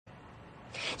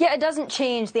Yeah, it doesn't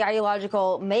change the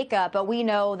ideological makeup, but we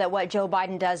know that what Joe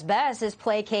Biden does best is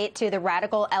placate to the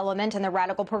radical element and the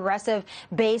radical progressive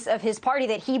base of his party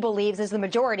that he believes is the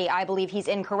majority. I believe he's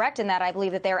incorrect in that. I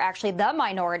believe that they're actually the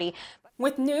minority.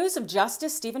 With news of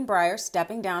Justice Stephen Breyer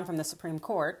stepping down from the Supreme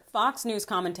Court, Fox News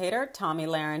commentator Tomi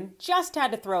Lahren just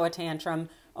had to throw a tantrum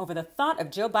over the thought of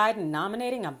Joe Biden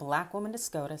nominating a black woman to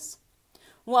SCOTUS.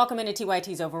 Welcome into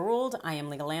TYT's Overruled. I am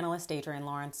legal analyst Adrienne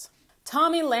Lawrence.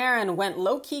 Tomi Lahren went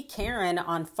low-key Karen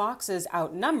on Fox's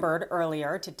Outnumbered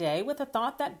earlier today with the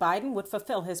thought that Biden would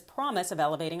fulfill his promise of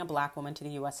elevating a black woman to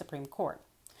the U.S. Supreme Court.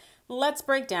 Let's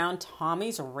break down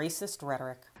Tomi's racist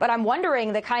rhetoric. But I'm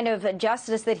wondering the kind of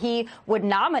justice that he would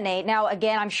nominate. Now,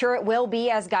 again, I'm sure it will be,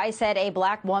 as Guy said, a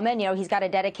black woman. You know, he's got a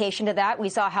dedication to that. We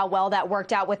saw how well that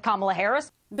worked out with Kamala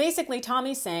Harris. Basically,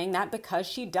 Tomi's saying that because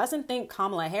she doesn't think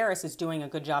Kamala Harris is doing a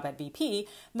good job at VP,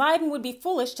 Biden would be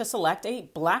foolish to select a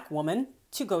black woman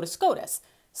to go to SCOTUS.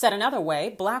 Said another way,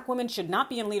 black women should not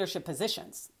be in leadership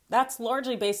positions. That's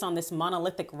largely based on this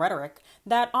monolithic rhetoric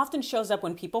that often shows up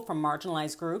when people from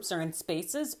marginalized groups are in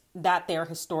spaces that they're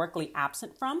historically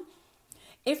absent from.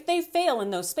 If they fail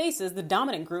in those spaces, the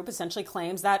dominant group essentially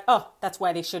claims that, oh, that's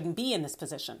why they shouldn't be in this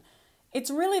position. It's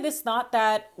really this thought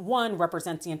that one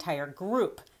represents the entire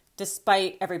group,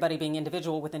 despite everybody being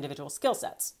individual with individual skill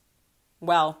sets.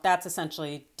 Well, that's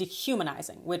essentially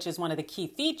dehumanizing, which is one of the key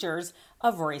features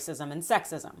of racism and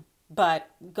sexism. But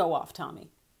go off,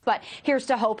 Tomi. But here's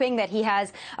to hoping that he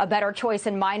has a better choice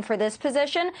in mind for this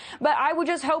position. But I would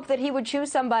just hope that he would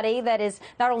choose somebody that is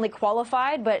not only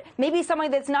qualified, but maybe somebody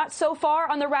that's not so far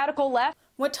on the radical left.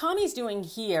 What Tomi's doing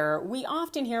here, we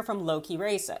often hear from low-key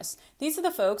racists. These are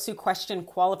the folks who question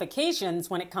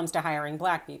qualifications when it comes to hiring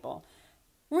black people.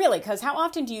 Really, because how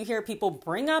often do you hear people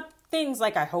bring up things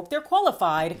like, I hope they're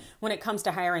qualified, when it comes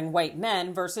to hiring white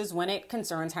men versus when it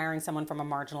concerns hiring someone from a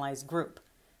marginalized group?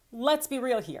 Let's be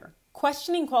real here.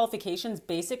 Questioning qualifications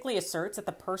basically asserts that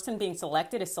the person being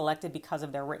selected is selected because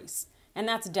of their race, and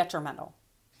that's detrimental.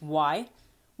 Why?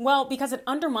 Well, because it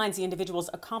undermines the individual's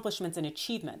accomplishments and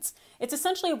achievements. It's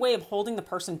essentially a way of holding the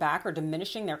person back or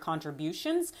diminishing their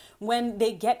contributions when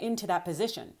they get into that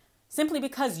position. Simply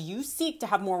because you seek to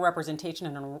have more representation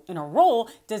in a role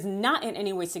does not in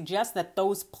any way suggest that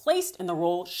those placed in the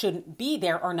role shouldn't be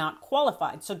there or not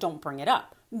qualified, so don't bring it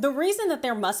up. The reason that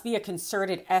there must be a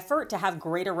concerted effort to have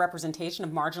greater representation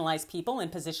of marginalized people in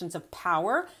positions of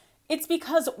power, it's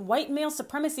because white male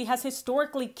supremacy has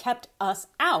historically kept us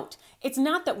out. It's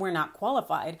not that we're not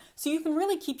qualified, so you can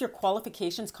really keep your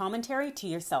qualifications commentary to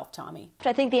yourself, Tomi.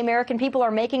 I think the American people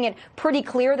are making it pretty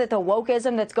clear that the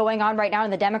wokeism that's going on right now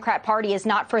in the Democrat Party is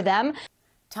not for them.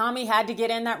 Tomi had to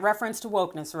get in that reference to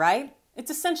wokeness, right?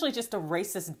 It's essentially just a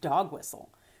racist dog whistle.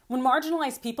 When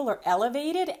marginalized people are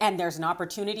elevated and there's an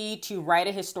opportunity to right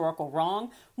a historical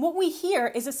wrong, what we hear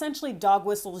is essentially dog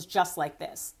whistles just like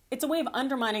this. It's a way of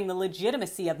undermining the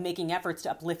legitimacy of making efforts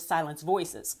to uplift silenced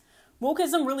voices.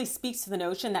 Wokeism really speaks to the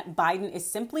notion that Biden is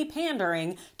simply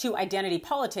pandering to identity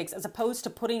politics as opposed to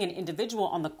putting an individual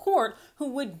on the court who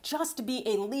would just be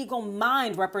a legal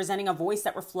mind representing a voice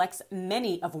that reflects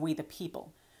many of we the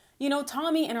people. You know,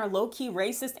 Tomi and her low-key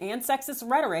racist and sexist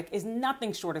rhetoric is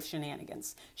nothing short of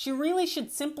shenanigans. She really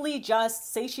should simply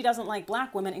just say she doesn't like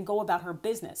black women and go about her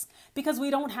business, because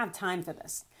we don't have time for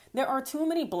this. There are too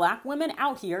many black women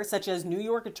out here, such as New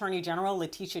York Attorney General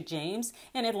Letitia James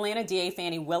and Atlanta DA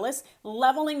Fani Willis,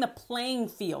 leveling the playing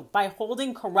field by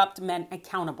holding corrupt men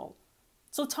accountable.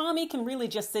 So Tomi can really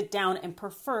just sit down and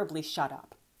preferably shut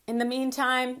up. In the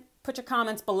meantime, put your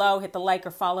comments below, hit the like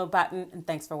or follow button, and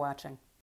thanks for watching.